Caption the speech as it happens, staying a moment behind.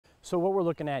So what we're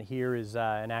looking at here is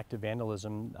an act of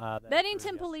vandalism.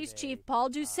 Bennington Police Chief Paul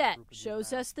Doucette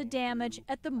shows us the damage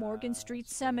at the Morgan Street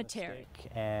Cemetery.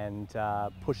 And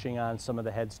pushing on some of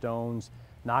the headstones,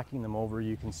 knocking them over.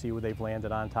 You can see where they've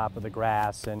landed on top of the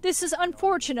grass. And this is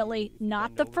unfortunately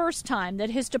not the first time that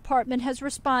his department has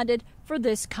responded for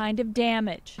this kind of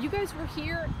damage. You guys were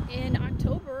here in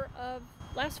October of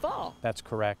last fall. That's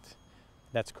correct.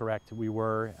 That's correct. We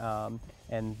were,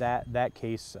 and that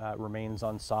case remains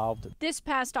unsolved. This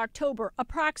past October,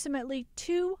 approximately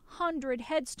 200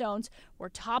 headstones were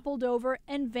toppled over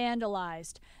and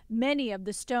vandalized. Many of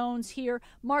the stones here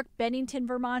mark Bennington,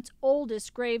 Vermont's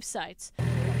oldest grave sites.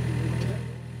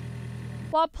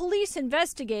 While police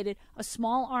investigated, a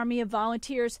small army of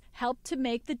volunteers helped to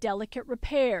make the delicate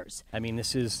repairs. I mean,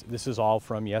 this is all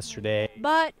from yesterday.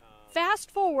 But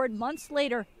fast forward months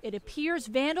later, it appears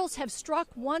vandals have struck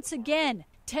once again.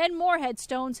 10 more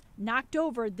headstones knocked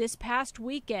over this past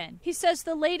weekend. He says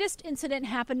the latest incident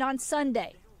happened on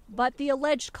Sunday, but the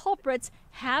alleged culprits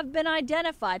have been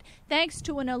identified thanks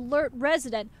to an alert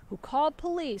resident who called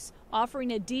police,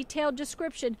 offering a detailed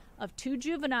description of 2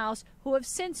 juveniles who have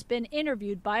since been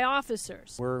interviewed by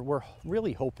officers. We're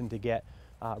really hoping to get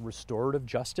restorative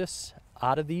justice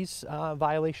out of these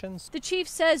violations. The chief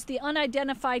says the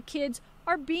unidentified kids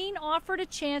are being offered a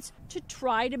chance to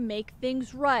try to make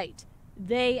things right.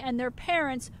 They and their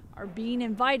parents are being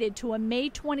invited to a May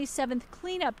 27th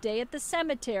cleanup day at the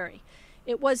cemetery.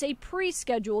 It was a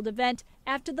pre-scheduled event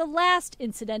after the last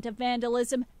incident of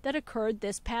vandalism that occurred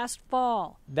this past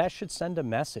fall. That should send a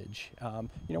message.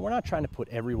 We're not trying to put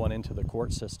everyone into the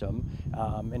court system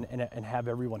and have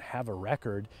everyone have a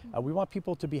record. We want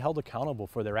people to be held accountable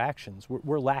for their actions.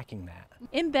 We're lacking that.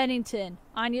 In Bennington,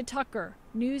 Anya Tucker,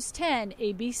 News 10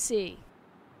 ABC.